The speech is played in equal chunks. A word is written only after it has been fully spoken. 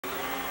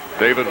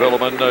David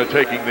Vuillemin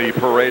taking the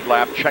parade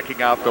lap,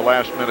 checking out the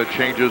last-minute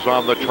changes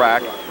on the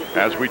track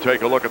as we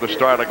take a look at the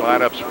starting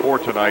lineups for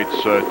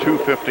tonight's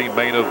 250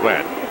 main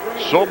event.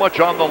 So much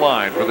on the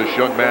line for this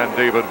young man,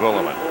 David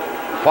Vuillemin.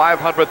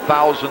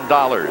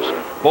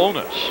 $500,000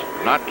 bonus,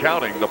 not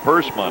counting the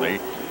purse money,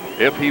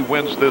 if he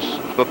wins the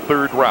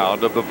third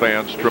round of the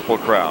VANS Triple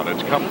Crown.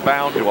 It's come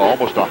down to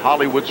almost a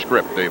Hollywood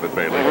script, David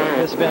Bailey.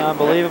 It's been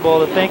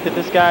unbelievable to think that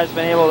this guy's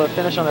been able to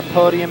finish on the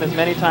podium as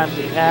many times as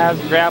he has,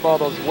 grab all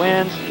those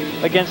wins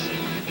against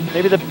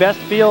maybe the best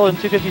field in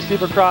 250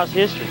 Supercross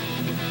history.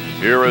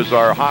 Here is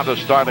our Honda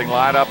starting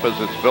lineup as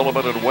it's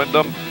Vuillemin and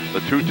Wyndham,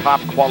 the two top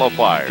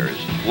qualifiers.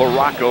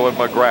 LaRocco and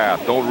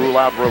McGrath. Don't rule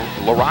out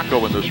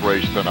LaRocco in this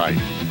race tonight.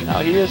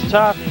 Now, he is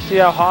tough. You see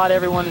how hot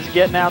everyone is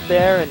getting out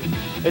there, and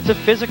it's a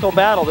physical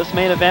battle. This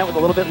main event with a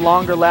little bit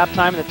longer lap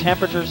time and the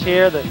temperatures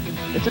here.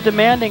 It's a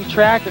demanding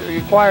track that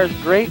requires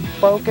great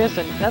focus,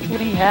 and that's what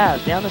he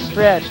has. Down the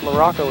stretch,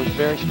 LaRocco is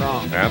very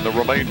strong. And the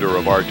remainder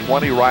of our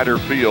 20-rider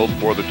field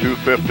for the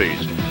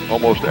 250s.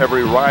 Almost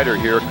every rider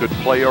here could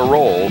play a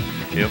role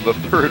in the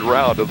third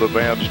round of the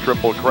VANS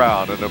Triple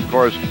Crown. And of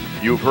course,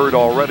 you've heard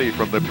already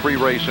from the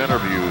pre-race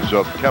interviews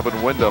of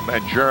Kevin Wyndham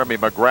and Jeremy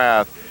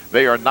McGrath.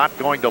 They are not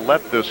going to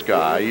let this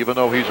guy, even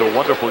though he's a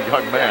wonderful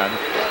young man,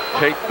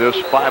 take this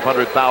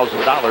 $500,000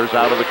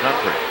 out of the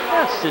country.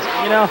 That's just,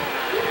 you know,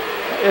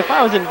 if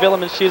I was in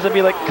Vuillemin's shoes, I'd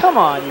be like, come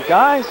on, you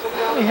guys,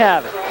 let me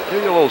have it.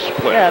 Give you a little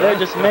split. Yeah, they're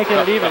just making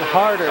it even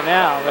harder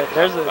now. But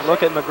there's a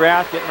look at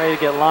McGrath getting ready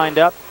to get lined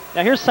up.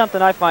 Now, here's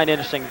something I find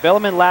interesting.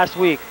 Vuillemin last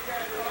week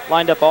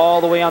lined up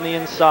all the way on the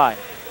inside.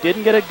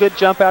 Didn't get a good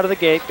jump out of the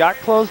gate, got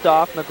closed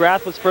off.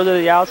 McGrath was further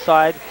to the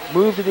outside,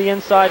 moved to the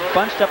inside,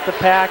 bunched up the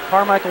pack.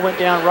 Carmichael went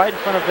down right in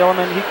front of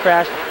Vuillemin. He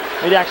crashed.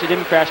 He actually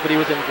didn't crash, but he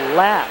was in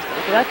last.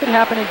 That could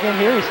happen again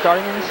here. He's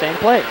starting in the same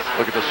place.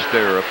 Look at the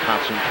stare of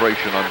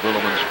concentration on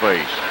Vuillemin's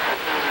face.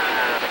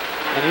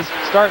 And he's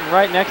starting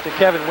right next to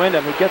Kevin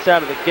Wyndham, who gets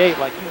out of the gate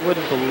like you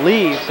wouldn't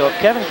believe. So if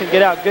Kevin can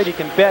get out good, you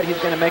can bet he's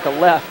going to make a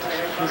left.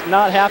 He's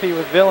not happy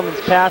with Vuillemin's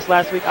pass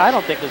last week. I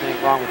don't think there's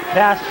anything wrong with the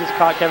pass. It just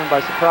caught Kevin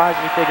by surprise,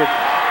 and he figured,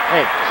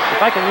 hey,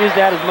 if I can use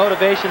that as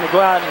motivation to go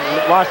out in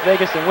Las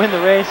Vegas and win the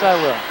race, I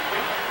will.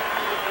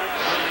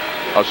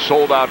 A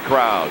sold-out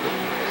crowd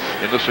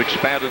in this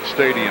expanded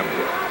stadium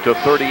to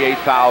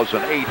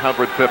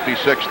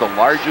 38,856, the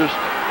largest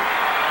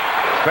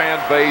fan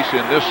base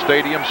in this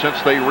stadium since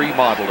they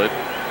remodeled it,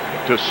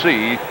 to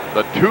see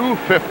the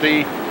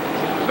 250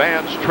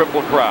 VANS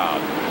Triple Crown.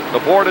 The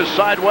board is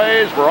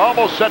sideways. We're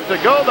almost set to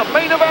go. The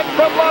main event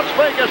from Las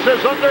Vegas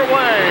is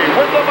underway.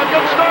 Wyndham, a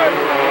good start.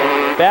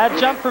 Bad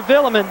jump for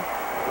Vuillemin.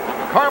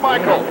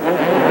 Carmichael,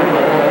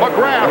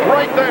 McGrath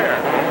right there.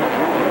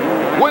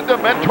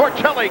 Wyndham and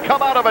Tortelli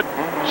come out of it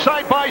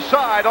side by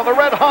side on the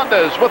red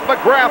Hondas with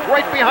McGrath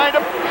right behind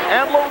him,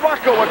 and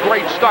LaRocco a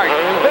great start.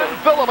 Then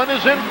Vuillemin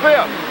is in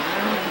fifth.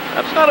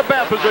 That's not a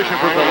bad position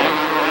for Vuillemin.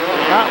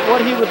 Not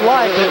what he would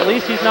like, but at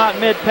least he's not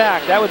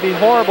mid-pack. That would be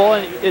horrible.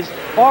 And as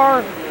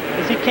far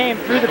as he came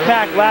through the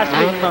pack last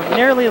week from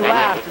nearly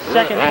last to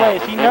second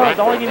place, he knows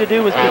all he needs to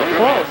do is get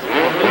close.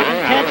 With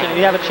contention, and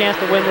you have a chance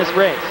to win this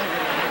race.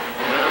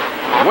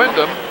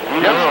 Wyndham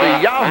gets the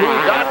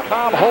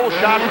Yahoo.com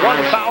holeshot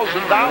 $1,000,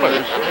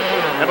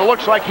 and it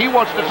looks like he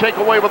wants to take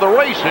away with the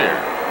race here.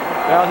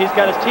 Well, he's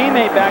got his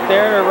teammate back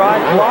there to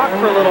ride block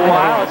for a little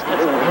while. It's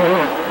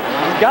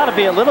got to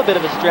be a little bit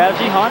of a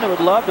strategy. Honda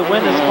would love to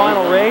win this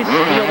final race,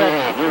 steal that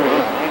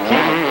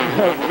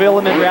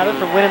Vuillemin rather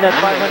from winning that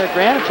 $500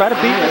 grand, and try to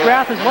beat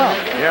McGrath as well.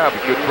 Yeah,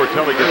 but could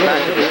Tortelli get back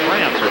to the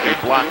France if he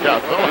blocked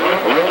out Vuillemin?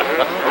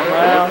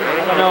 Well,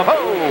 I don't know if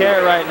he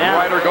care right now.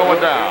 Rider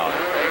going down.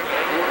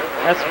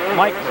 That's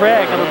Mike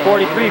Craig, number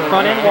 43,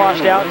 front end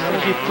washed out. As soon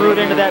as he threw it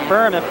into that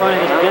berm, that front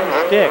end just didn't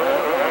stick.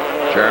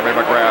 Jeremy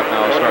McGrath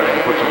now starting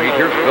to put some heat.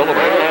 Here's Vuillemin.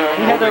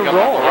 He had to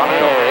roll.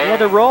 He had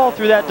to roll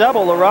through that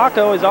double.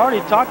 LaRocco has already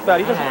talked about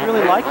it. He doesn't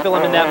really like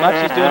Vuillemin that much.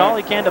 He's doing all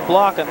he can to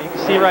block him. You can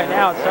see right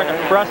now it's starting to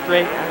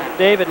frustrate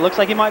David. Looks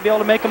like he might be able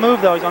to make a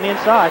move, though. He's on the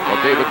inside.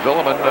 Well, David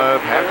Vuillemin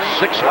had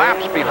 6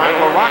 laps behind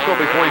LaRocco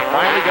before he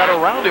finally got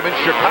around him in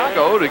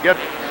Chicago to get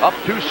up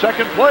to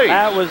second place.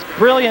 That was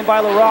brilliant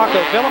by LaRocco.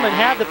 Vuillemin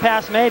had the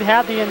pass made,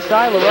 had the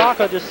inside.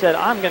 LaRocco just said,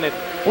 I'm going to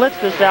blitz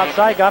this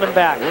outside, got him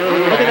back.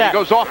 Look at that. He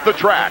goes off the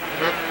track.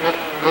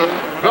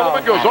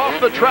 Vuillemin goes off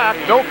the track,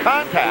 no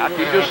contact.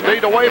 He just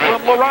stayed away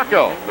from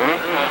LaRocco.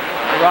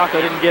 LaRocco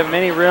didn't give him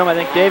any room. I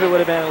think David would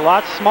have been a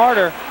lot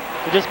smarter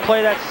to just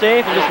play that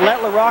safe and just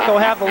let LaRocco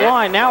have the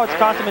line. Now it's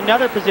cost him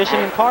another position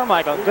in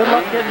Carmichael. Good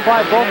luck getting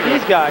by both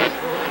these guys.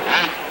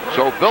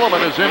 So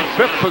Vuillemin is in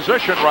 5th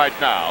position right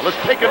now. Let's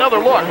take another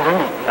look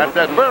at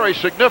that very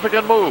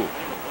significant move.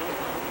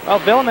 Well,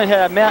 Vuillemin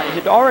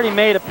had already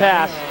made a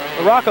pass.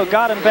 LaRocco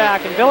got him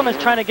back, and Vuillemin's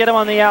trying to get him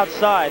on the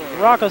outside.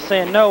 LaRocco's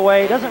saying no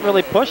way. He doesn't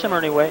really push him or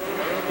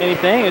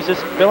anything. It's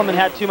just Vuillemin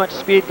had too much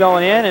speed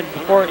going in, and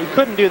before he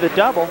couldn't do the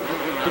double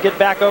to get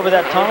back over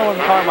that tunnel,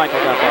 and Carmichael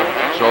got by.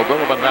 So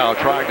Vuillemin now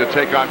trying to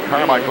take on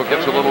Carmichael,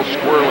 gets a little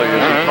squirrely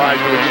as he tries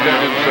to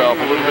extend himself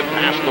a little bit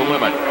past the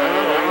limit.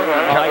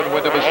 Kevin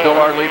Wyndham is still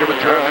our leader with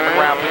Jeremy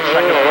McGrath in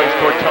second place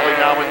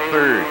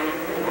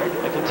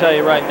tell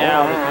you right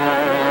now,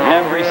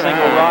 every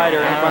single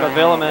rider in front of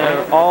Vuillemin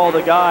are all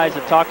the guys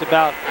that talked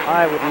about,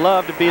 I would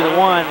love to be the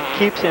one that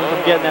keeps him from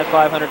getting that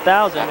 500,000.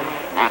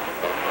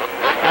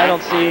 I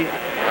don't see, it's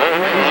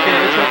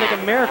going to take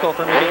a miracle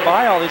for him to get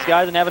by all these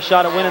guys and have a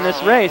shot at winning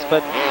this race, but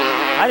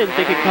I didn't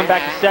think he'd come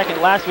back to second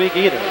last week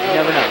either. You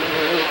never know.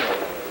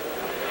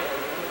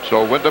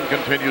 So Wyndham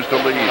continues to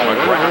lead.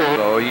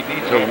 McGrath, though, he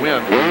needs a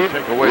win to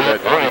take away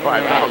that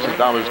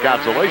 $25,000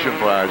 consolation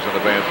prize in the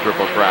Vans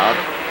Triple Crown.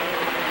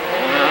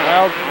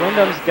 Well,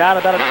 Wyndham's got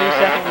about a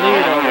 2-second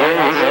lead.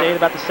 Stayed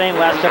about the same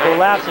last couple of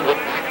laps. And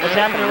what's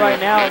happening right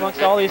now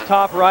amongst all these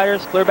top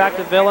riders, clear back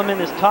to Vuillemin,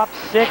 this top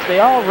 6, they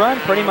all run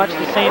pretty much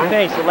the same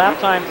pace. The lap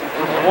times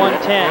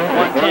 110,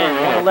 110,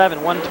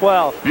 111,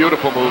 112.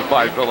 Beautiful move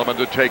by Vuillemin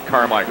to take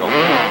Carmichael.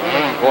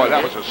 Boy,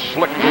 that was a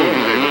slick move,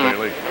 David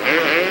Bailey.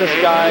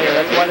 This guy,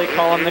 that's why they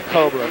call him the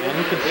Cobra,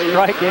 man. He can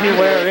strike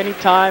anywhere or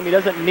anytime. He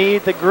doesn't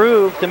need the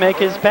groove to make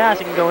his pass.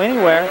 He can go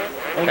anywhere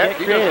and get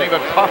he creative. doesn't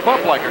even puff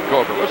up like a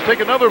Cobra. Let's take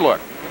another look.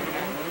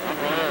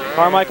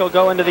 Carmichael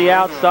going to the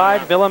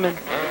outside. Vuillemin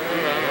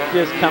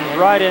just comes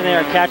right in there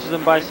and catches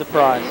him by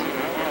surprise.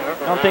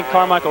 I don't think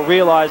Carmichael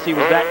realized he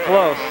was that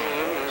close.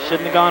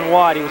 Shouldn't have gone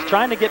wide. He was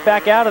trying to get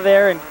back out of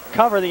there and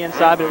cover the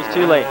inside, but it was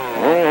too late.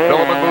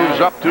 Vuillemin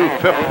moves up to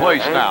 5th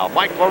place now.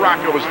 Mike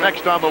LaRocca was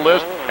next on the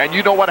list, and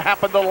you know what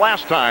happened the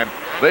last time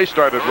they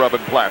started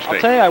rubbing plastic.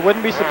 I'll tell you, I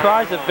wouldn't be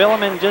surprised if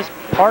Vuillemin just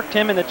parked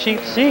him in the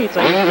cheap seats.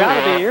 He's got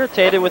to be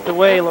irritated with the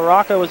way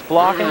LaRocca was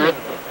blocking.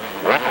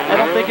 I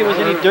don't think it was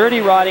any dirty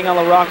riding on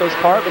LaRocca's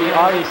part, but he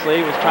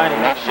obviously was trying to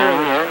make sure it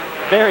was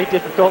very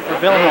difficult for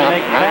Vuillemin to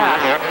make the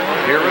pass.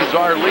 Here is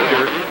our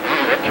leader,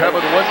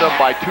 Kevin Wyndham,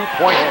 by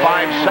 2.5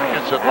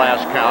 seconds at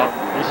last count.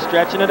 He's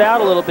stretching it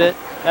out a little bit.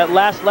 That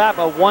last lap,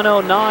 a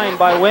 109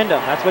 by Wyndham.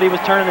 That's what he was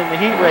turning in the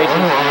heat races.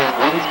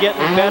 He's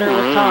getting better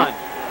with time.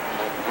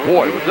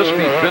 Boy, would this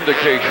be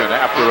vindication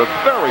after a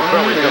very,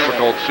 very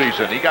difficult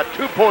season. He got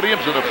 2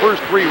 podiums in the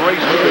first 3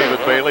 races,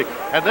 David Bailey,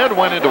 and then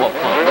went into a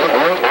funk.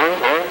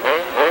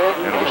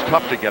 And it was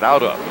tough to get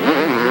out of.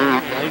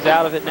 He's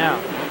out of it now.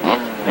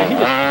 And he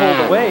just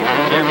pulled away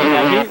from Jeremy in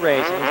that heat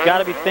race. And he's got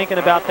to be thinking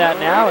about that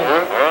now. And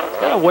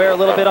it's going to wear a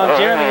little bit on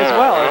Jeremy as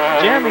well.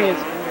 If Jeremy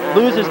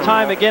loses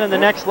time again in the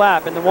next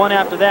lap and the one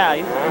after that,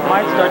 he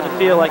might start to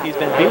feel like he's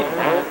been beaten.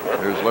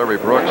 There's Larry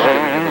Brooks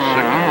giving him a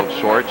signal of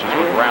sorts as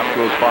McGrath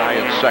goes by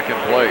in 2nd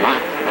place.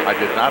 I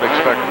did not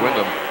expect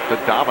Wyndham to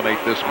dominate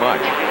this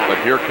much.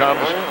 But here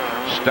comes,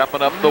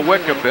 stepping up the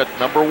wick a bit,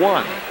 number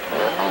 1.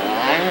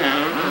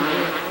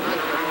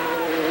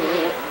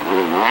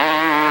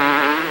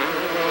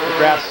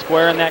 McGrath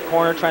squaring that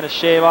corner, trying to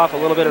shave off a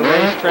little bit of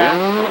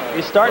racetrack.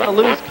 He's starting to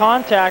lose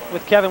contact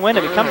with Kevin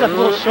Wyndham. He comes up a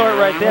little short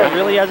right there.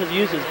 Really has to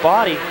use his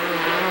body,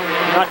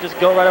 not just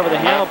go right over the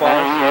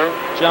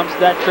handlebars. Jumps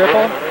that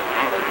triple.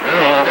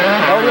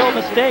 No real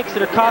mistakes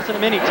that are costing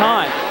him any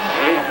time.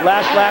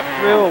 Last lap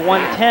through a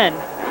 110.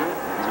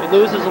 So he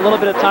loses a little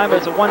bit of time, but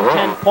it's a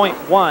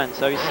 110.1.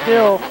 So he's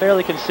still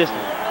fairly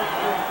consistent.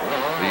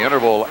 The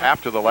interval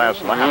after the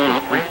last lap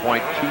is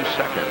 3.2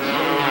 seconds.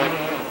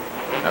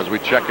 As we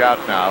check out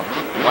now,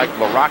 Mike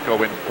LaRocca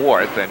in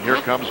 4th, and here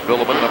comes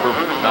Vuillemin, number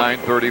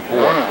 934.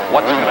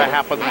 What's going to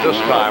happen this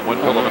time when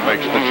Vuillemin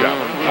makes the jump?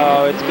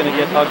 Oh, it's going to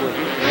get ugly.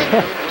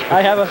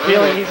 I have a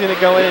feeling he's going to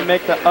go in and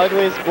make the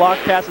ugliest block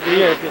pass of the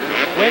year.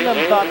 Wyndham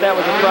thought that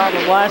was a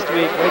problem last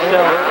week. Wait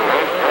till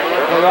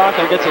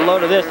LaRocca gets a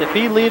load of this. If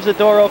he leaves the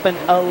door open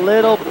a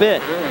little bit,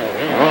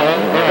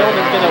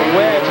 Vuillemin's going to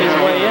wedge his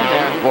way in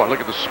there. Boy, look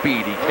at the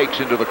speed he takes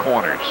into the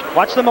corners.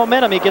 Watch the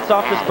momentum he gets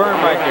off this berm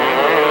right here.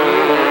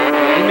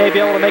 He may be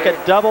able to make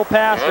a double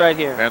pass right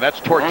here. And that's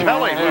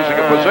Tortelli losing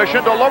a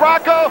position to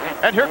LaRocca.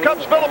 And here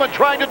comes Vuillemin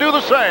trying to do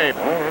the same.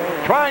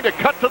 Trying to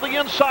cut to the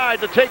inside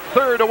to take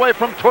 3rd away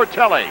from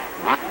Tortelli.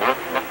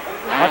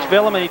 Watch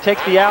Vuillemin. He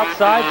takes the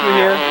outside through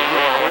here.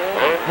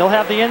 He'll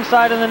have the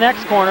inside in the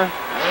next corner.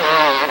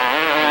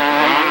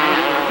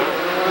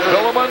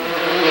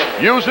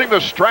 Vuillemin using the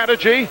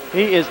strategy.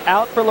 He is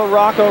out for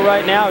LaRocca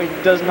right now. He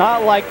does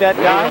not like that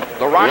guy.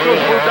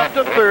 LaRocca's moved up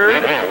to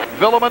 3rd.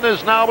 Vuillemin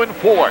is now in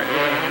 4th.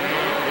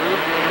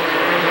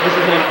 This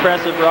is an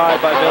impressive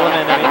ride by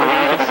Vuillemin. I mean,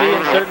 you can see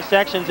in certain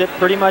sections it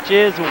pretty much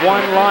is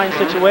one-line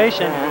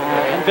situation,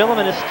 and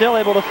Vuillemin is still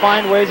able to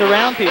find ways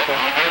around people.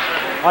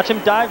 Watch him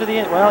dive to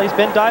the well, he's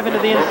been diving to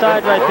the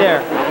inside right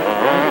there.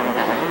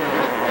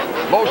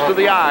 Most of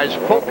the eyes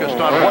focused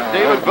on what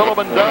David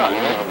Vuillemin does,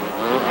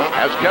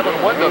 as Kevin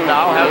Wyndham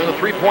now has the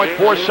 3.4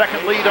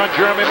 second lead on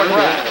Jeremy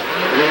McGrath.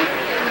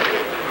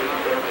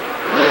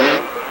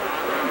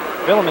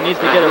 Vuillemin needs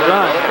to get a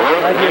run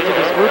right here to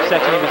this group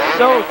section. He was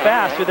so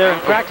fast through there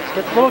in practice.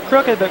 Gets a little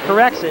crooked, but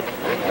corrects it.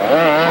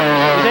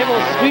 He's able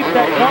to sweep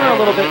that corner a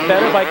little bit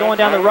better by going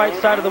down the right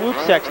side of the whoop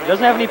section.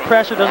 Doesn't have any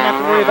pressure, doesn't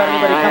have to worry about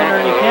anybody coming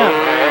underneath him.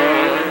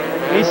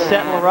 He's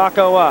setting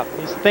LaRocca up.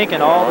 He's thinking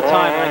all the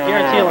time. I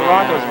guarantee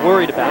LaRocca is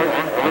worried about it.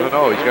 I don't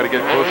know. He's got to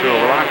get closer to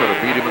LaRocca to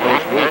beat him in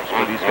those whoops,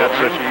 but he's got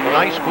such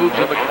nice moves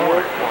in the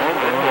corner.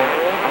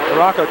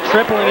 LaRocca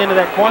tripling into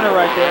that corner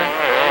right there.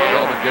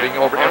 Vuillemin getting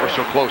over ever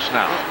so close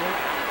now.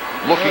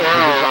 looking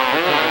for his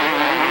opportunity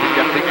to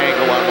get the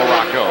angle on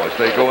Larocco as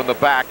they go in the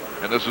back,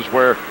 and this is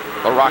where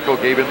Larocco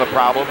gave him the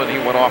problem, and he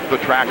went off the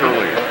track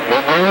earlier.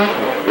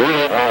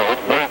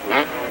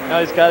 Now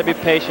he's got to be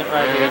patient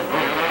right here.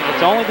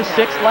 It's only the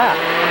 6th lap,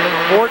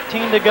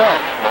 14 to go.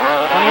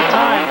 Plenty of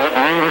time.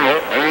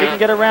 If he can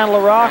get around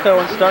Larocco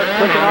and start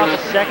clicking off a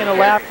second a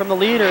lap from the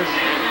leaders,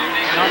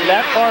 not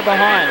that far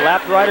behind.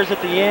 Lapped riders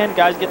at the end,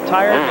 guys get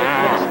tired, make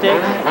little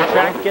mistakes, the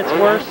track gets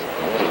worse.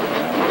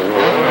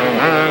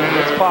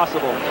 It's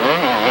possible.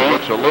 It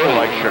looks a little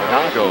like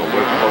Chicago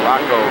with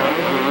Larocco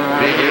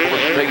being able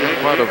to stay in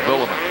front of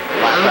Vuillemin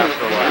lap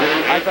after lap.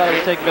 I thought it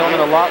would take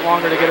Vuillemin a lot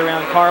longer to get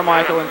around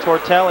Carmichael and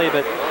Tortelli,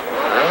 but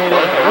hey,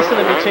 listen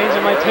to me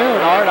changing my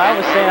tune, Art. I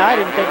was saying I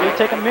didn't think it would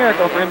take a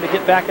miracle for him to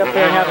get back up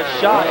there and have a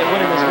shot at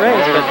winning this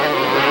race, but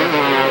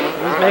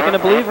he's making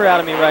a believer out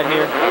of me right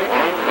here.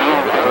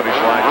 Finish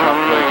line, up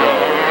they go.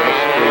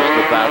 This is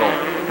the battle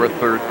for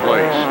 3rd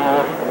place.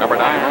 Number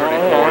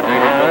 934,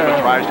 David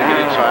Vuillemin tries to get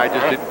inside,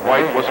 just didn't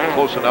quite, wasn't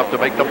close enough to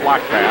make the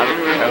block pass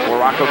as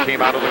Larocco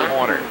came out of the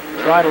corner.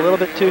 Tried a little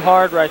bit too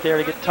hard right there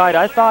to get tight.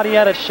 I thought he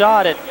had a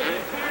shot at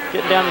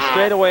getting down the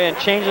straightaway and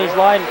changing his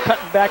line and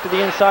cutting back to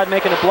the inside,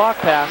 making a block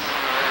pass.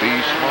 Be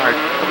smart,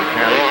 the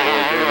mechanic for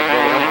David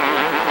Vuillemin.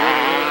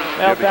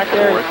 Well, back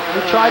there,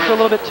 he tried for a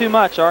little bit too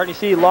much, Art. You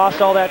see, he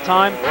lost all that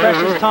time.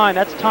 Precious time.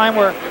 That's time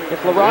where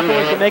if Larocco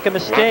was to make a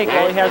mistake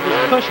while he has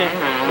this cushion,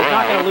 he's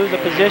not going to lose a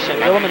position.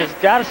 Vuillemin has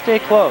got to stay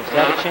close to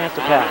have a chance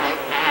to pass.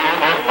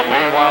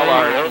 Meanwhile,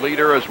 our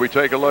leader, as we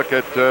take a look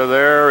at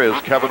there, is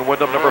Kevin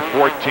Windham, number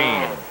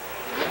 14.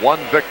 1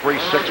 victory,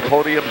 6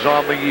 podiums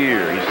on the year.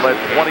 He's led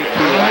 22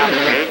 laps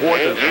before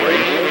this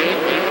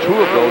race. 2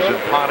 of those in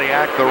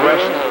Pontiac, the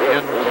rest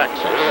in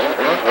Texas.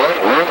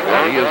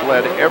 And he has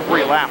led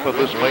every lap of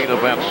this main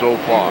event so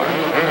far.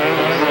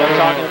 They're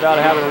talking about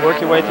having to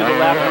work your way through the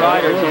lap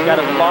riders. He's got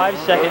a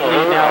 5-second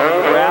lead now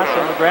over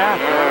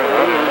McGrath.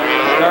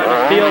 Starting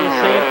to feel the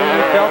same thing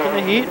he felt in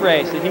the heat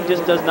race, that he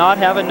just does not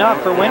have enough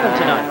for Windham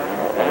tonight.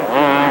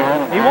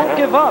 He won't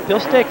give up.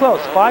 He'll stay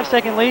close.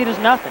 5-second lead is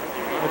nothing.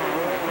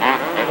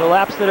 With the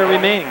laps that are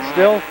remaining,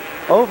 still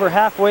over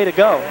halfway to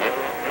go.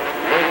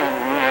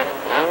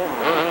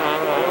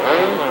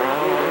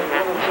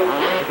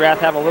 McGrath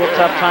have a little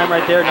tough time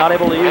right there, not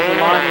able to use the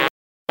line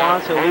he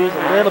wants, he'll lose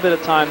a little bit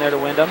of time there to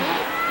Windham.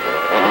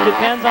 It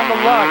depends on the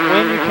luck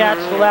when you catch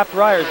the lapped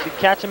riders. If you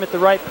catch them at the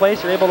right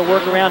place, you're able to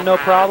work around no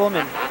problem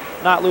and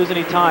not lose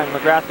any time.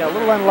 McGrath got a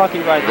little unlucky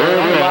right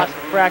there. He lost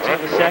a fraction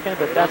of a second,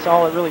 but that's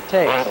all it really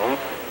takes.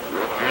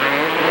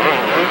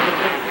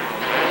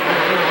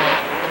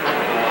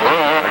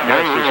 Our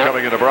guest is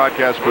coming in the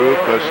broadcast booth,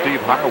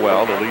 Steve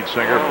Harwell, the lead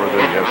singer for the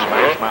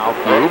Smash Mouth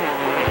group.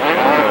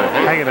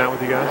 Hanging out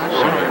with you guys.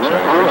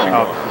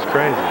 Oh, this is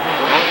crazy.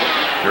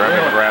 Jeremy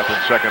McGrath in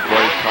 2nd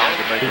place, trying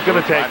to make. He's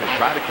going to take it.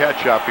 Trying to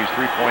catch up. He's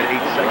 3.8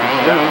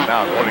 seconds down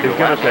now. He's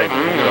going to take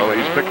it. So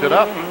he's picked it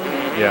up.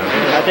 Yeah.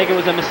 I think it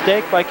was a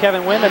mistake by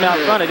Kevin Windham out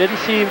front. I didn't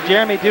see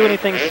Jeremy do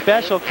anything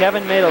special.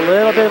 Kevin made a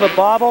little bit of a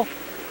bobble,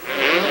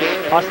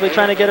 possibly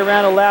trying to get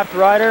around a lapped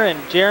rider, and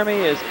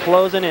Jeremy is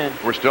closing in.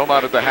 We're still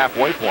not at the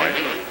halfway point.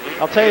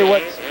 I'll tell you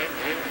what's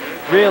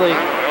really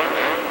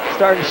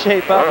starting to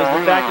shape up is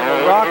the fact that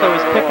Larocco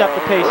has picked up the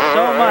pace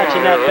so much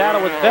in that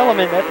battle with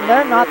Vuillemin that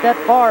they're not that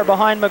far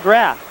behind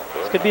McGrath.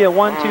 This could be a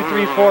 1, 2,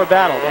 3, 4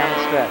 battle down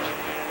the stretch.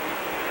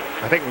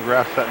 I think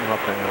McGrath's setting him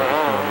up there now,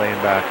 just kind of laying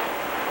back,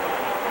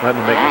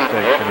 letting him make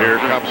mistakes. Here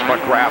comes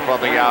McGrath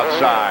on the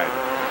outside.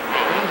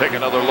 Take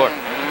another look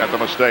at the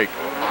mistake.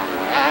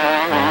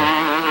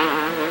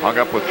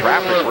 Hung up with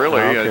traffic,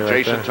 really,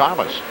 Jason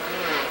Thomas.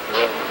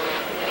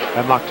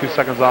 That knocked 2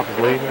 seconds off his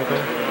lead right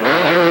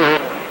there.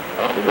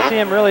 Didn't see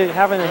him really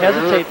having to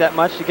hesitate that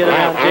much to get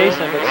around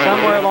Jason, but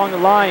somewhere along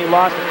the line he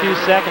lost a few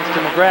seconds to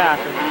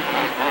McGrath. And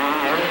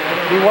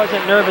he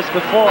wasn't nervous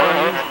before, and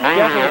he's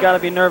definitely got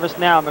to be nervous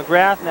now.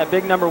 McGrath and that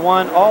big number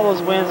 1, all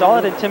those wins, all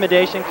that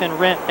intimidation can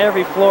rent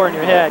every floor in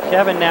your head.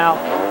 Kevin now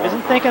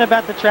isn't thinking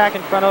about the track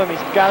in front of him.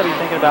 He's got to be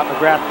thinking about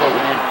McGrath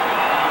closing in.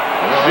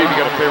 Steve, you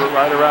got a favorite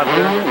rider out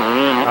here?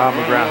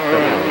 McGrath,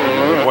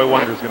 definitely. Boy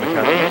Wonder's going to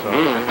catch him. So.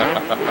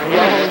 He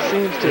always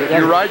seems to.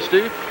 You ride,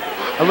 Steve?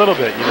 A little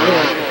bit,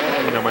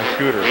 you know, my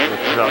scooter, which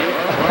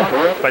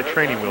is by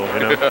training wheels, you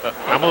know.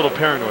 I'm a little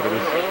paranoid of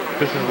this.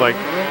 This is like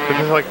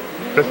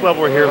this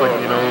level right here, like,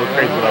 you know, a little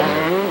crazy level.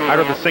 I'd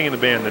rather sing in the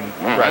band than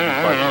ride this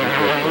bike.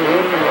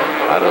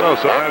 I don't know,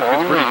 sometimes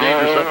it's pretty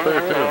dangerous up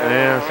there too.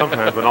 Yeah,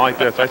 sometimes, but not like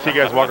this. I see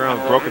guys walking around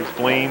with broken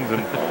spleens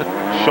and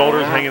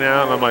shoulders hanging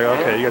out, and I'm like,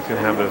 okay, you guys can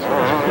have this.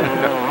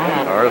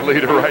 Our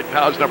leader right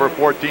now is number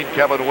 14,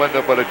 Kevin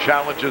Windham, but a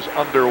challenge is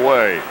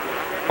underway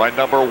by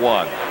number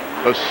 1.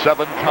 The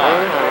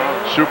 7-time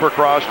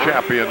Supercross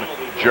champion,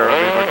 Jeremy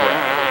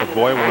McGrath. The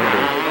Boy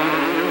Wonder.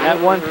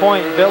 At one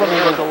point,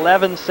 Vuillemin was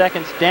 11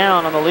 seconds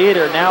down on the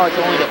leader. Now it's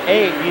only to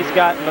 8. He's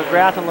got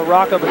McGrath and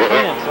Larocco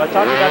between him. So I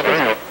talked about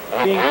this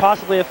being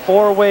possibly a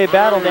 4-way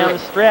battle down the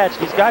stretch.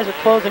 These guys are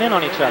closing in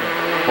on each other.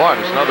 Boy,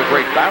 it's another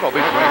great battle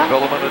between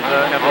Vuillemin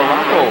and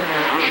Larocco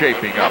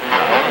shaping up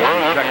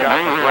now. Check out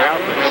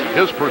McGrath.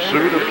 his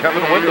pursuit of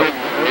Kevin Windham.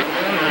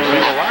 You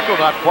see Larocco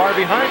not far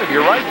behind him.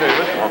 You're right,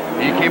 David.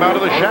 He came out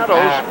of the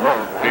shadows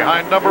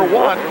behind number 1.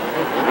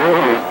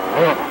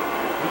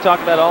 We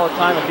talk about it all the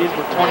time. If these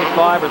were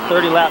 25 or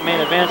 30 lap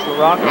main events,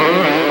 Larocco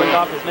would pick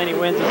off as many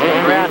wins as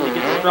McGrath. He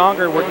gets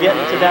stronger. We're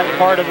getting to that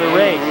part of the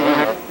race.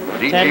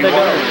 10 to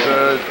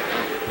go.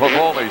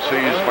 Pavone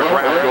sees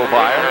McGrath go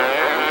by him.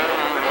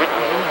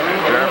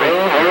 And Jeremy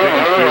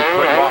continues to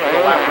click off the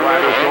lap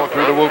riders going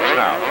through the whoops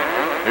now.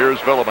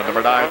 Here's Vuillemin,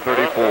 number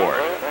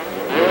 934.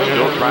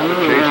 Still trying to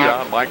chase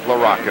down Mike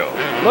Larocco.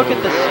 Look at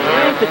the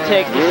strength it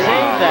takes to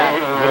save that.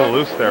 A little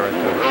loose there right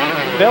there.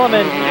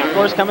 Vuillemin, of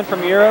course, coming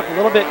from Europe, a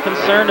little bit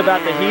concerned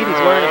about the heat.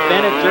 He's wearing a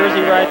Bennett jersey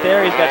right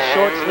there. He's got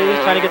short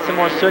sleeves, trying to get some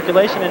more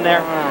circulation in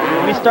there.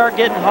 When we start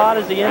getting hot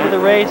as the end of the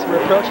race,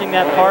 we're approaching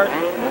that part.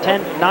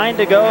 9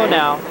 to go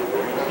now.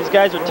 These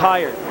guys are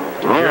tired.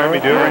 Can Jeremy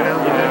do it right now?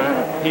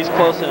 He's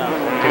close enough.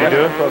 Can he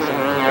do it? Close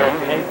enough.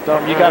 Hey,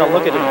 you got to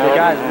look at the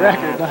guy's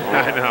record.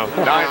 I know.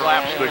 9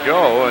 laps to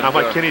go. And I'm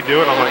like, can he do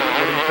it? I'm like,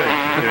 what do you think?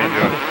 Can he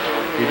do it?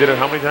 He did it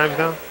how many times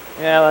now?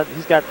 Yeah,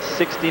 he's got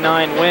 69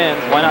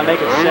 wins. Why not make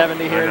it 70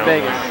 here in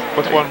Vegas?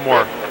 What's one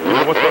more?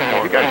 What's one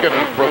more? You got to get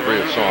an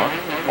appropriate song.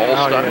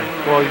 All-Star.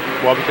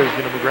 Yeah. Well, because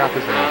McGrath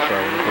is an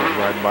all-star when he comes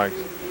riding bikes.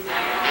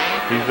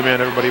 He's the man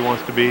everybody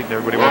wants to beat and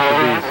everybody wants to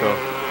be. So,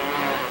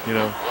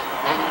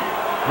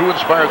 Who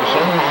inspired the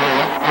song?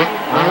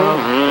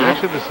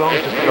 Actually, the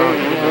song's just about,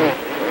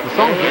 the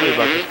song's really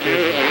about this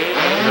kid.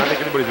 I think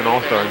everybody's an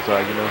all-star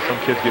inside, Some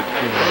kids get,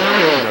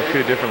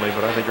 treated differently,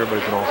 but I think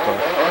everybody's an all-star.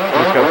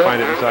 You just got to find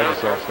it inside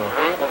yourself, so.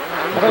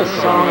 How about a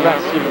song about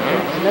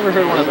Supercross? I've never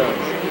heard one of those.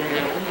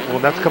 Well,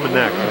 that's coming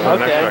next. That's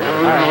okay. Next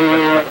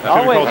record.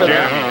 I'll wait for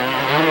Jam.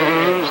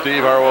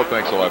 Steve Harwell,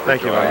 thanks a lot for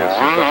joining us.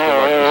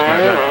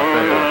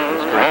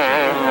 That's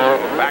great.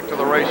 Back to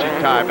the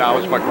racing time now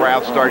as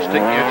McGrath starts to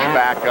inch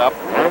back up.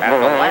 At the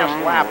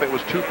last lap, it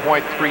was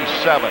 2.37.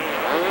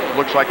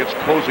 Looks like it's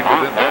closing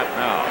within that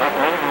now.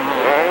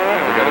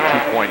 And we got a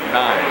 2.9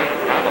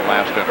 on the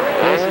last interval.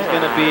 This is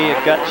going to be a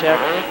gut check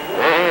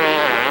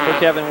for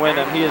Kevin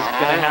Windham. He is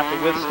going to have to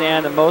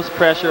withstand the most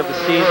pressure of the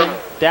season.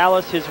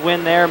 Dallas, his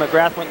win there.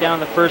 McGrath went down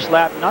the first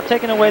lap. Not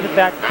taking away the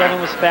fact that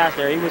Kevin was fast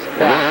there. He was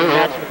fast. He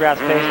matched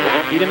McGrath's pace.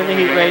 Beat him in the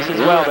heat race as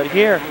well. But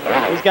here,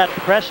 he's got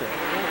pressure.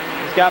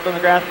 He's got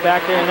McGrath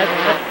back there, and that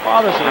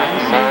bothers you.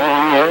 You see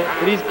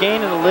that he's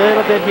gaining a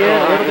little bit here,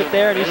 a little bit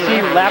there, and you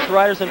see lapped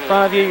riders in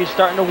front of you. You're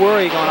starting to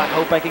worry, going, I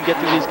hope I can get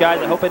through these guys.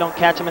 I hope I don't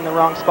catch them in the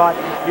wrong spot.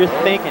 You're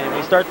thinking, and when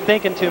you start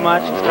thinking too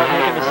much, you start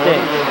making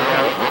mistakes.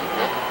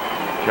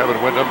 Kevin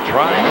Windham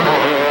trying.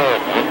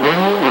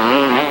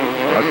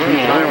 A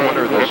two-time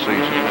winner this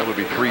season. That would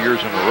be 3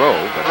 years in a row.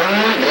 But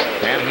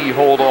can he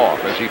hold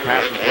off as he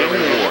passes the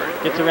reward?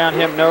 Gets around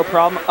him, no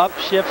problem.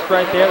 Upshifts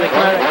right there. They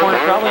come out of that corner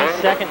probably in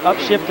second.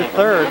 Upshift to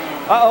third.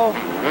 Uh-oh.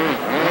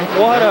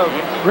 What a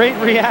great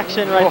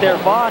reaction right there.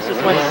 Voss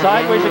just went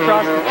sideways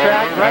across the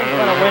track right in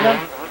front of Windham.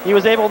 He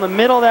was able in the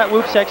middle of that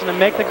whoop section to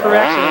make the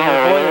correction and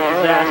avoid a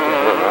disaster.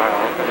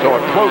 So a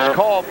close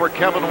call for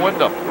Kevin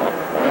Windham.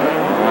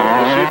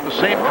 We'll see if the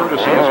same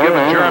courtesy is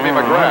given Jeremy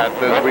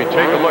McGrath as we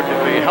take a look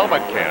at the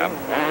helmet cam.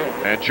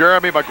 And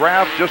Jeremy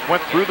McGrath just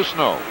went through the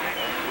snow.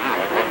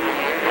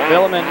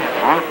 Vuillemin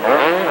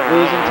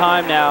losing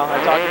time now. I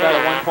talked about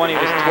at one point he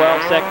was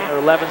 12 seconds or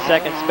 11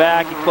 seconds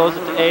back. He closed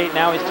it to 8.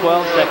 Now he's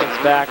 12 seconds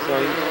back. So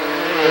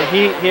the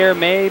heat here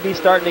may be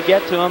starting to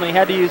get to him. And he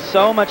had to use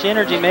so much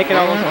energy making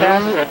all those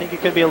passes. I think he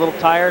could be a little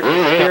tired.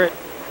 His spirit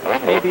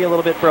may be a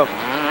little bit broken.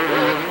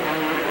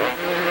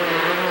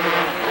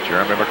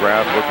 Jeremy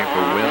McGrath looking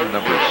for win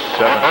number 7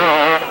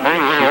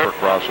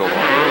 Supercross over.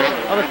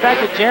 Well, the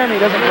fact that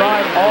Jeremy doesn't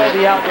ride all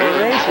the outdoor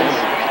races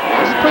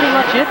is pretty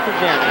much it for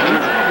Jeremy.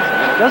 He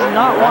does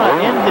not want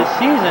to end his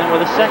season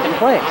with a second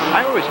place.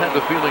 I always had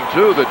the feeling,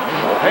 too, that,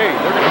 hey,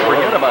 they're going to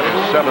forget about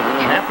his 7th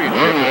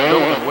championship if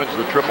Vuillemin wins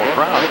the Triple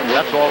Crown.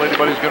 That's all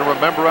anybody's going to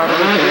remember out of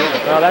this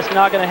season. Well, that's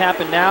not going to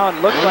happen now. It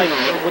looks like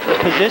with the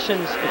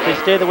positions, if they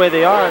stay the way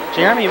they are,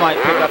 Jeremy might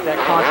pick up that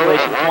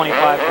consolation 25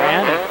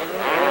 grand.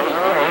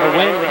 A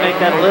win would make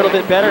that a little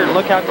bit better.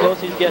 Look how close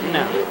he's getting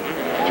now.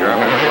 Jeremy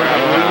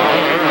McGrath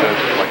now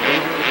is like a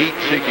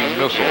heat-seeking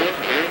missile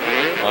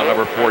on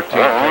number 14.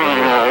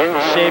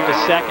 Shaved a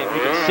second.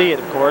 You can see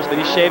it, of course, but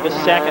he shaved a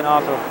second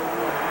off of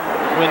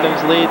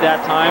Windham's lead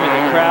that time, and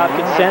the crowd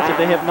could sense it.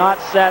 They have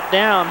not sat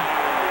down.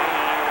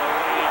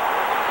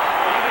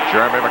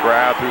 Jeremy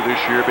McGrath, who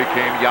this year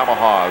became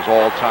Yamaha's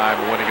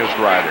all-time winningest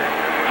rider.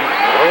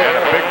 And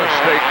a big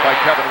mistake by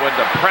Kevin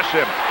Windham. Press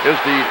him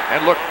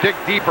and look, dig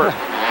deeper.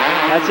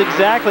 That's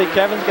exactly.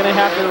 Kevin's going to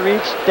have to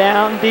reach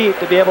down deep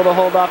to be able to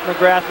hold off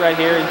McGrath right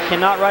here. He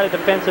cannot ride a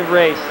defensive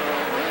race.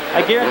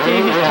 I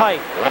guarantee he's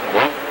tight.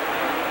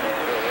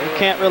 He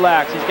can't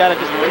relax. He's got to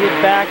just get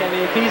back. I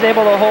mean, if he's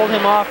able to hold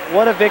him off,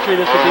 what a victory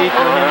this would be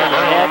for him and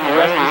his head and the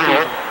rest of the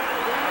season.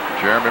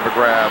 Jeremy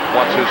McGrath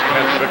wants his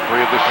 10th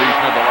victory of the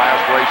season in the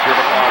last race here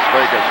at Las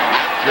Vegas.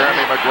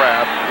 Jeremy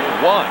McGrath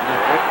won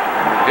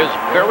his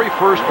very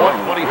first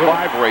 125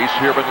 race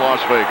here in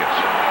Las Vegas.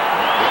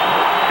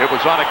 It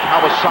was on a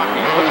Kawasaki.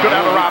 Let's go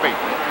down to Robbie.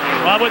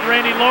 Well, with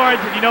Randy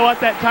Lawrence, and you know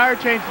what? That tire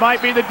change might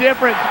be the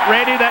difference.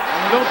 Randy, that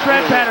little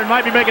tread pattern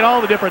might be making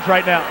all the difference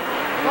right now.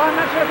 Well, I'm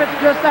not sure if it's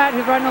just that.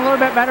 He's riding a little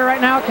bit better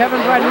right now.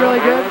 Kevin's riding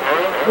really good.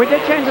 We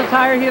did change the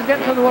tire. He's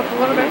getting to the whoops a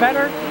little bit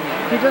better.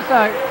 He just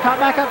caught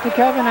back up to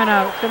Kevin, and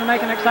it's going to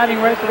make an exciting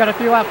race. We've got a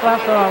few laps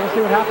left, so we'll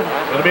see what happens.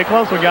 It'll be a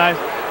close one, guys.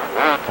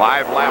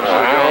 5 laps to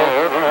go.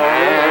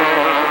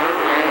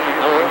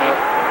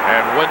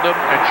 And Wyndham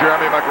and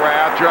Jeremy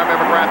McGrath. Jeremy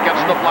McGrath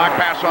gets the block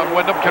pass on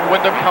Wyndham. Can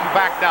Wyndham come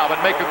back now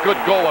and make a good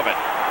go of it?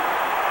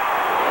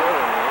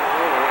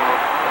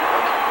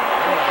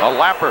 A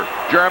lapper.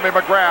 Jeremy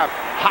McGrath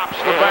hops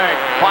the bank.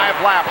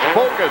 5 laps.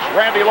 Focus,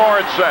 Randy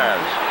Lawrence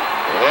says.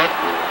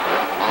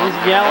 He's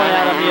yelling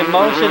at him. The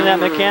emotion in that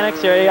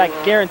mechanics area, I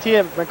guarantee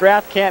you,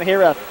 McGrath can't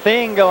hear a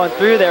thing going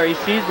through there. He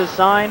sees the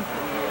sign.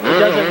 It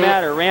doesn't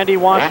matter. Randy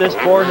wants this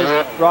for his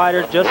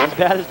rider just as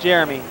bad as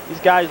Jeremy. These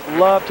guys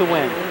love to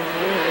win.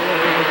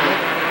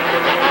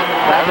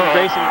 Rapid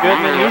Grayson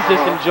Goodman, he's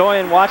just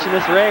enjoying watching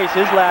this race.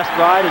 His last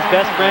ride, his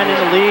best friend in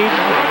the lead.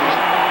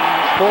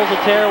 Pulls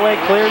the tearaway,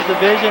 clears the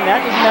vision.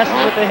 That just messes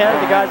with the head of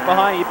the guys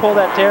behind. You pull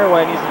that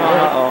tearaway and he's going,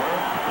 uh-oh.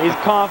 He's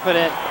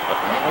confident.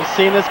 I've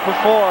seen this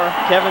before.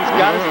 Kevin's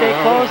got to stay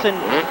close and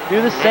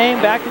do the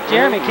same back to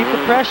Jeremy. Keep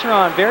the pressure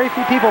on. Very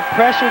few people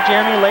pressure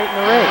Jeremy late in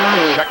the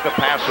race. Check the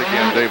pass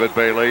again, David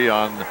Bailey,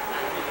 on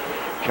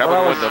Kevin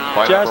Wyndham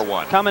by just number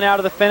 1. Coming out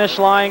of the finish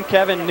line,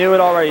 Kevin knew it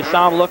already.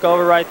 Saw him look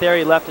over right there.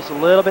 He left us a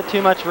little bit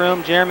too much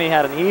room. Jeremy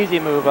had an easy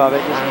move of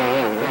it. Just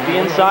the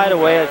inside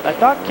away. I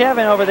thought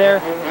Kevin over there,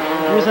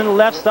 he was in the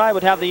left side,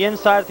 would have the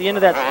inside at the end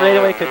of that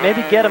straightaway, could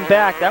maybe get him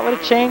back. That would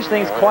have changed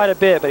things quite a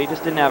bit, but he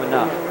just didn't have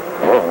enough.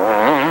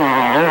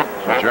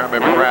 So Jeremy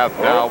McGrath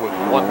now with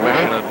one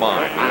mission in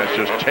mind, and that's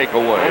just take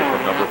away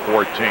from number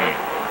 14.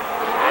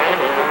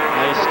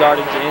 Now he's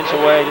starting to inch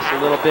away just a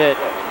little bit.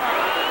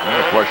 And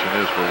the question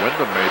is for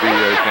Wyndham, maybe,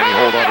 can he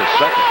hold on to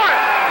second?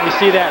 You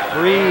see that?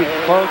 Breathe,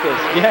 focus.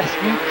 Yes,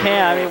 you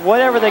can. I mean,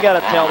 whatever they got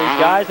to tell these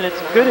guys, and it's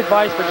good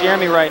advice for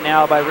Jeremy right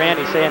now by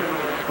Randy saying,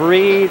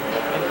 breathe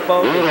and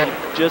focus,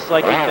 just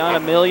like you've done a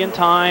million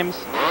times.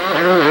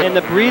 In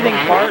the breathing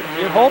part,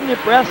 you're holding your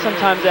breath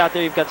sometimes out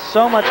there. You've got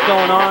so much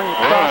going on.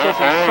 You're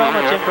processing so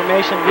much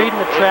information, reading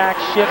the track,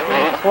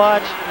 shifting,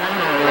 clutch,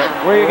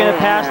 where you're going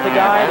to pass the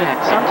guy that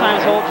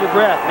sometimes holds your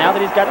breath. Now that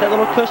he's got that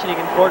little cushion, he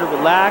can afford to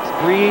relax,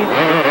 breathe,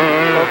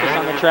 focus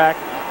on the track,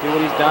 do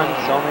what he's done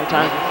so many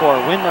times before.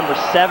 Win number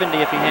 70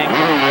 if he hangs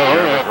on.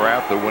 Jeremy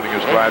McGrath, the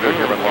winningest rider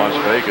here in Las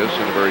Vegas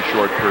in a very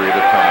short period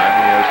of time.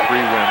 He has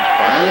 3 wins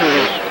prior to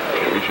this.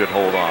 He should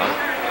hold on.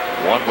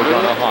 One was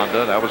on a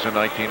Honda, that was in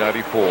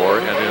 1994,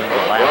 and in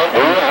the last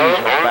 2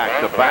 seasons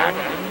back-to-back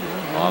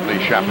on the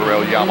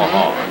Chaparral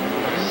Yamaha.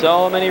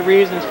 So many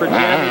reasons for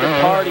Jeremy to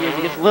party as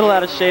he gets a little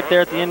out of shape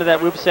there at the end of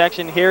that whoop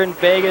section here in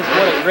Vegas.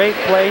 What a great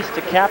place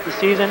to cap the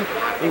season.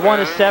 He won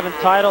his 7th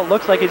title.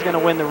 Looks like he's going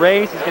to win the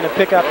race. He's going to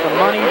pick up the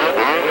money.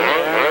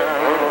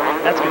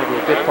 That's going to be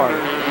a good party.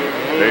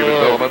 David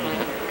Vuillemin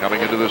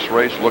coming into this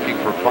race looking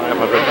for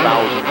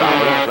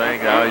 $500,000, saying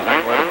he's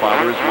not going to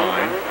bother his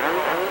mind.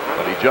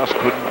 But he just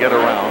couldn't get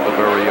around the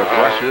very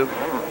aggressive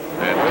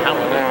and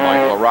talented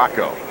Mike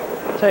LaRocco.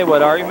 I'll tell you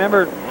what, I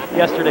remember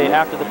yesterday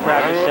after the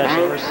practice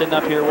session, we're sitting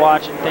up here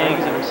watching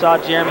things, and we saw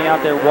Jeremy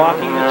out there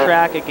walking the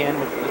track again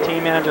with the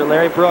team manager,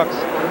 Larry Brooks,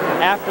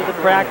 after the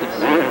practice.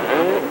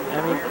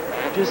 I mean,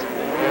 just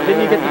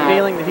didn't you get the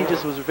feeling that he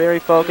just was very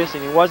focused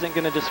and he wasn't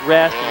going to just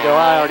rest and go,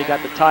 I already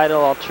got the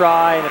title, I'll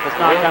try, and if it's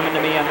not coming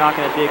to me, I'm not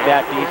going to dig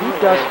that deep. He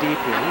does deep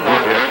here.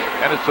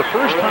 And it's the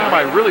first time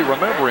I really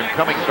remember him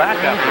coming back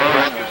after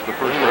practice, the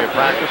first day of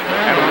practice,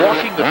 and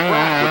walking the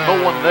track with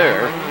no one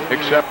there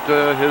except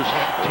his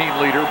team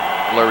leader,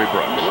 Larry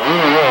Brooks.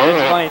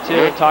 It's funny,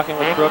 too, talking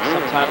with Brooks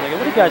sometimes. Like,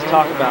 what do you guys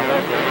talk about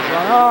right there? He's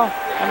going, oh,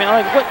 I mean,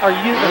 like, what are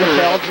you going to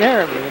tell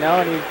Jeremy, you know?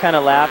 And he kind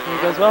of laughed, and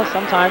he goes, well,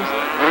 sometimes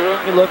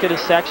you look at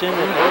his section,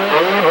 and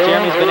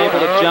Jeremy's been able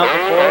to jump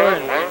before,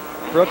 and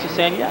Brooks is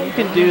saying, yeah, you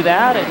can do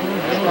that. And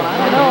he's going,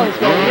 I don't know. He's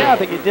going, yeah,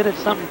 but you did it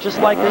something just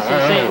like this in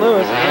St.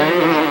 Louis. And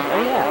he goes,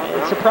 oh, yeah,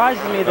 it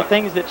surprises me the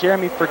things that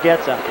Jeremy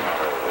forgets out there.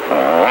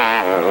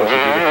 This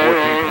will be the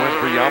 14th win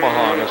for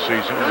Yamaha this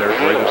season, their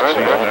greatest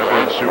season ever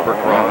in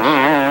Supercross.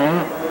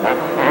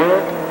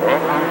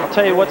 I'll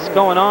tell you what's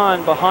going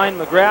on behind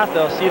McGrath,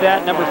 though. See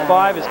that? Number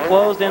 5 is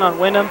closed in on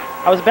Wyndham.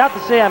 I was about to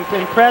say I'm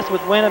impressed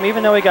with Wyndham,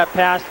 even though he got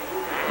passed.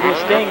 He was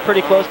staying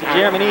pretty close to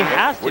Jeremy, and he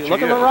has to.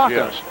 Look at LaRocco.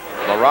 Yes.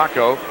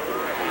 LaRocco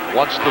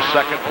wants the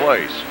 2nd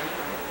place.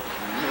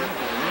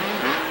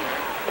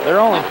 They're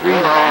only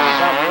just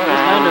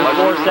under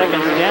 4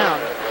 seconds down.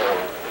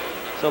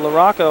 So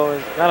LaRocco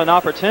has got an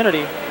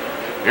opportunity.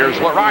 Here's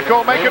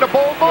LaRocco making a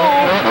bold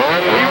move.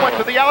 He went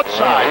to the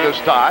outside this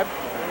time.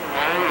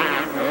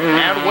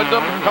 And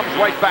Wyndham comes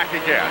right back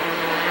again.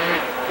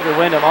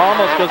 Wyndham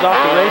almost goes off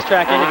the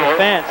racetrack into the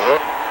fence.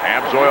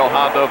 Amsoil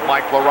Honda of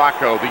Mike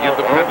LaRocco, the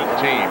independent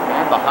team,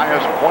 the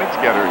highest points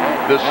getter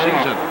this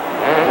season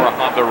for a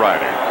Honda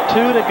rider.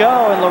 2 to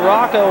go, and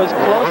LaRocco is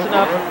close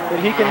enough that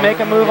he can make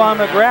a move on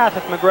McGrath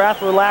if McGrath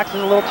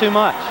relaxes a little too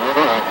much.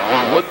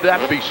 Would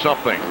that be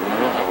something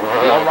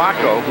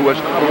LaRocco, who has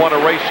not won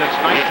a race since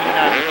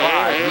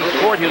 1995. He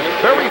scored his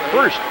very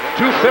first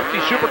 250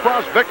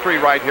 Supercross victory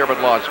right here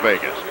in Las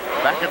Vegas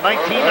back in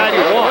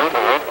 1991.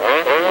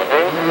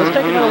 Let's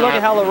take another look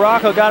at how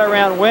LaRocco got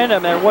around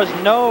Wyndham. There was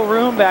no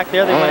room back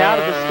there. They went out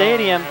of the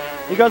stadium.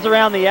 He goes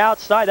around the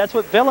outside. That's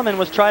what Vuillemin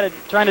was trying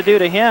to do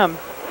to him.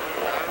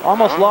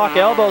 Almost lock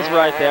elbows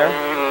right there.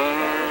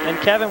 And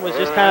Kevin was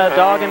just kind of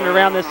dogging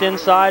around this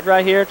inside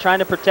right here, trying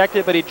to protect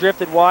it, but he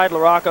drifted wide.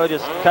 LaRocco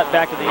just cut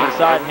back to the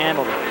inside and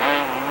handled it.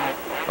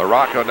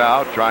 LaRocco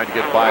now trying to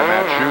get by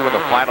Matt Shue in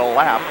the final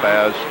lap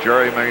as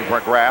Jeremy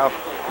McGrath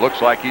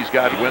looks like he's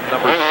got win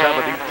number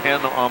 70,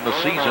 10 on the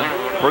season,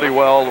 pretty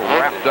well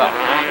wrapped up.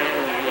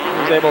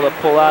 He was able to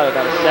pull out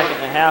about a second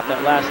and a half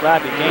that last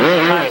lap. He gained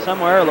some time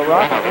somewhere.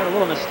 LaRocco made a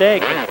little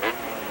mistake.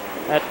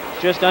 At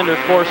just under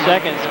 4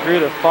 seconds, grew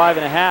to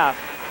 5.5.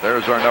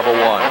 There's our number 1,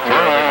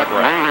 Jeremy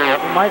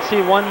McGrath. We might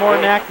see one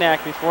more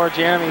knack-knack before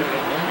Jeremy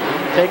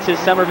takes his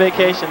summer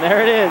vacation.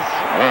 There it is.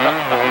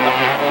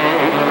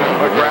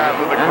 McGrath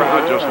and the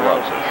crowd just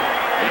loves it.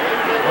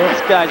 This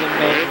guy's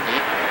amazing.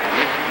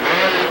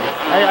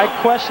 I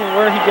question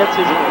where he gets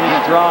his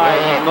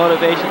drive, his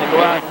motivation to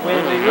go out and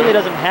win. He really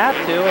doesn't have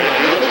to.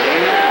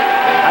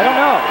 I don't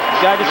know.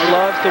 This guy just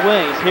loves to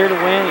win. He's here to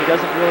win. He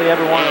doesn't really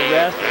ever want to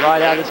rest, ride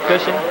out his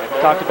cushion.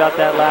 Talked about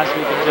that last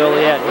week in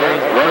Joliet. Here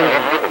he's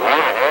improving.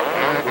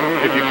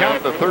 If you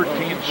count the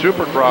 13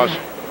 Supercross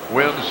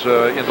wins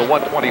in the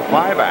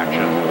 125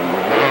 action,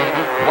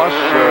 plus,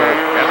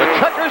 and the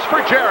checkers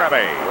for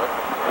Jeremy.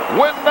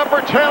 Win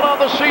number 10 on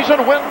the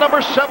season, win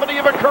number 70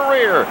 of a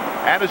career.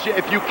 And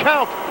if you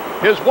count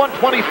his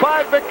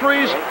 125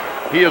 victories,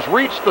 he has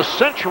reached the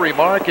century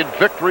mark in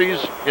victories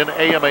in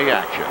AMA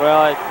action.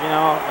 Well, you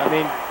know, I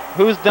mean,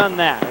 who's done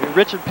that? I mean,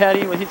 Richard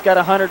Petty, when he's got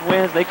 100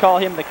 wins, they call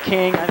him the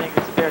king. I think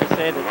it's fair to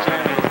say that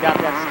Jeremy has got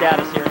that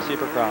status here in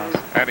Supercross.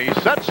 And he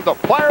sets the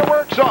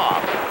fireworks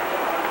off.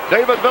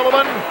 David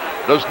Vuillemin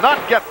does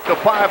not get the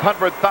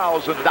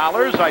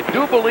 $500,000. I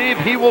do believe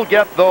he will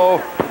get, though,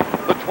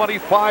 the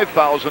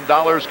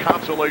 $25,000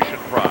 consolation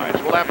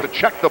prize. We'll have to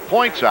check the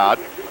points out.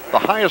 The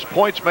highest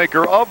points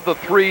maker of the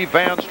 3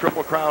 VANS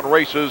Triple Crown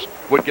races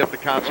would get the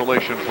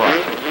consolation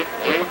prize.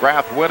 With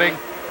McGrath winning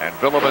and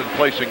Vuillemin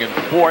placing in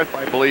 4th,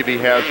 I believe he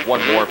has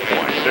one more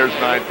point. There's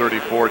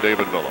 934,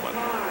 David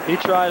Vuillemin. He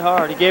tried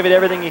hard. He gave it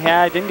everything he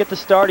had. Didn't get the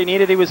start he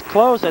needed. He was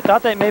close. I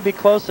thought that may be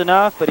close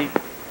enough, but he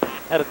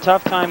had a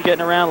tough time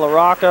getting around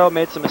LaRocco,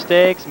 made some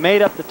mistakes,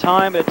 made up the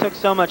time, but it took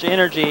so much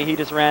energy, he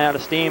just ran out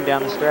of steam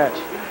down the stretch.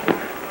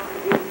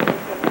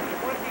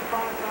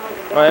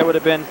 Well, it would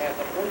have been,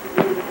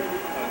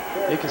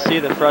 you can see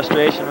the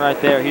frustration right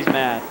there. He's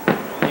mad.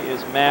 He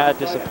is mad,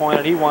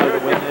 disappointed. He wanted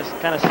to win this.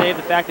 Kind of saved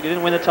the fact that he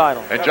didn't win the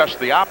title. And just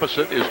the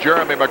opposite is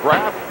Jeremy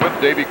McGrath with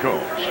Davey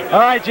Coombs. All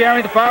right,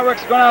 Jeremy, the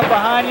fireworks going out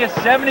behind you.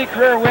 70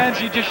 career wins.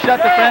 You just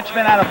shut the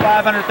Frenchman out of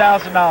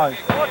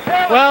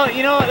 $500,000. Well,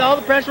 you know, all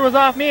the pressure was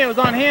off me. It was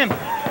on him.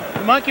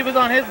 The monkey was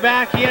on his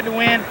back. He had to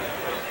win.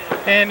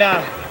 And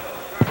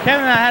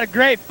Kevin and I had a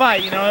great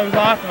fight. You know, it was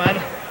awesome. I'd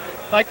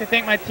like to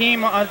thank my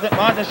team on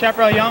the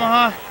Chaparral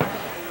Yamaha,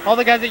 all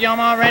the guys at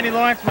Yamaha, Randy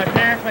Lawrence, my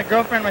parents, my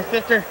girlfriend, my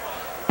sister,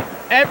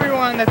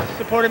 everyone that's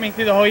supported me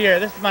through the whole year.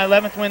 This is my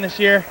 11th win this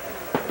year.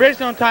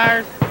 Bridgestone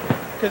tires,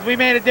 because we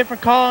made a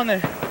different call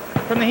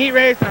from the heat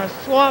race, and I was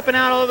swapping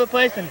out all over the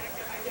place and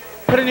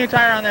put a new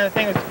tire on there. The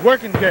thing was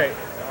working great.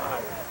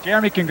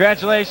 Jeremy,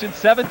 congratulations.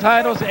 7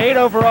 titles, 8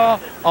 overall,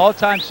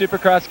 all-time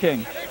Supercross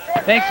king.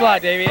 Thanks a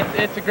lot, Davey.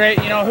 It's a great,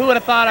 you know, who would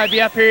have thought I'd be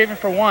up here even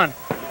for one?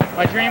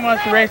 My dream was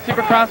to race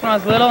Supercross when I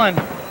was little,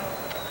 and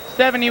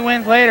 70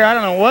 wins later, I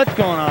don't know what's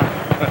going on.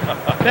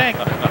 Thanks.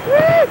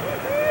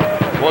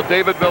 Well,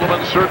 David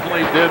Vuillemin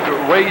certainly did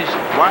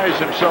rise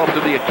himself to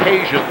the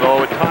occasion,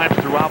 though, at times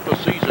throughout the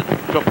season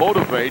to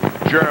motivate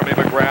Jeremy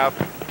McGrath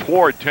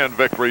toward 10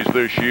 victories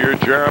this year.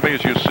 Jeremy,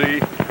 as you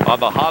see on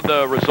the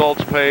Honda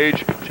results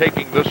page,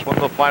 taking this one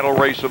the final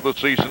race of the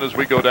season as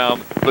we go down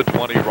the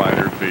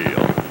 20-rider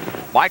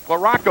field. Mike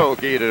LaRocco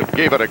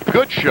gave it a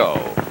good show.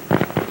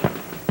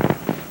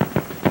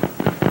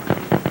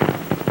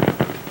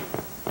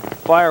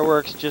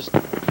 Fireworks just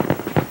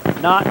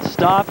not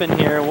stopping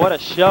here. What a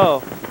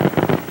show.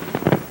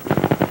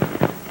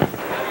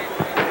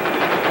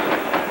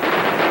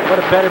 What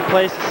a better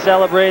place to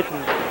celebrate.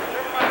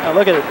 And,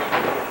 look at it.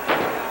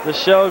 The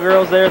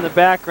showgirls there in the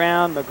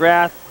background.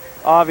 McGrath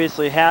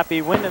obviously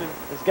happy. Wyndham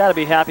has got to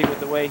be happy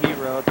with the way he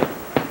rode, but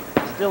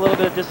still a little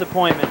bit of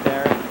disappointment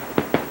there.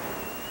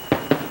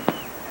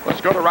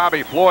 Let's go to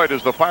Robbie Floyd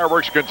as the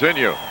fireworks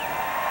continue.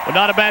 Well,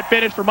 not a bad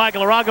finish for Mike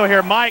LaRocco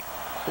here. Mike,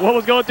 what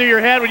was going through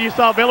your head when you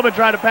saw Vuillemin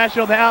trying to pass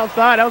you on the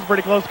outside? That was a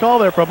pretty close call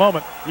there for a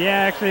moment. Yeah,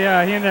 actually, he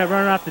ended up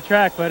running off the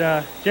track,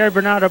 but Jerry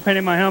Bernardo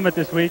painted my helmet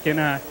this week,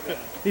 and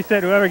he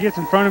said whoever gets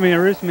in front of me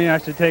and roosts me, I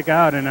should take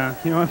out. And,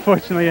 you know,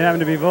 unfortunately, it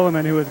happened to be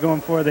Vuillemin who was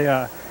going for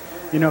the,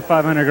 you know,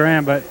 500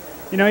 grand. But,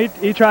 you know,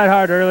 he tried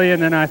hard early,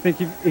 and then I think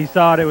he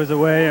saw it was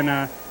away, and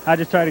I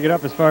just tried to get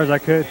up as far as I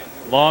could.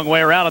 Long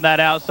way around on that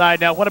outside.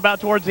 Now, what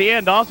about towards the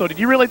end also? Did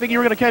you really think you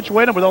were going to catch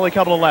Wyndham with only a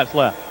couple of laps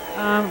left?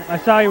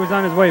 I saw he was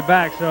on his way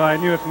back, so I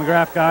knew if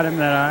McGrath got him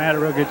that I had a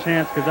real good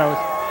chance because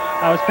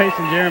I was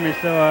pacing Jeremy.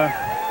 So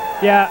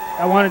yeah,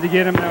 I wanted to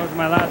get him. That was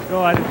my last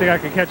goal. I didn't think I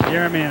could catch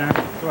Jeremy, and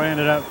that's where I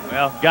ended up.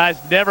 Well, guys,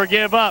 never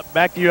give up.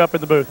 Back to you up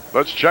in the booth.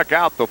 Let's check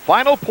out the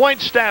final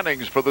point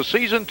standings for the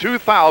season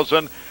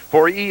 2000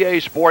 for EA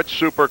Sports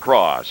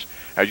Supercross.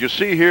 As you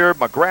see here,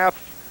 McGrath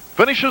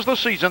finishes the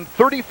season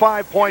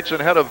 35 points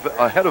ahead of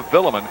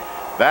Vuillemin.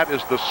 That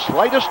is the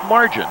slightest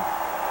margin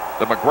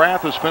that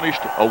McGrath has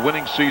finished a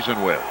winning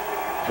season with.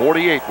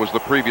 48 was the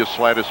previous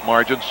slightest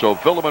margin, so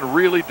Vuillemin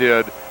really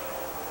did.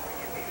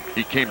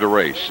 He came to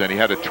race, and he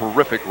had a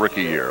terrific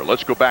rookie year.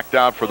 Let's go back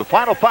down for the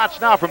final thoughts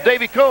now from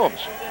Davey Coombs.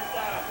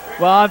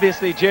 Well,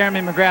 obviously,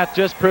 Jeremy McGrath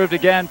just proved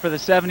again for the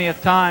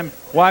 70th time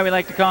why we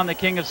like to call him the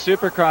king of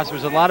Supercross.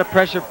 There's a lot of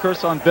pressure, of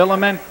course, on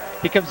Vuillemin.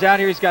 He comes out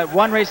here, he's got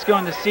one race to go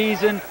in the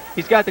season.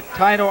 He's got the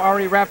title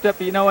already wrapped up,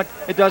 but you know what?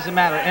 It doesn't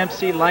matter.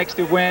 MC likes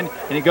to win,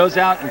 and he goes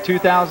out in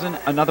 2000,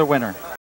 another winner.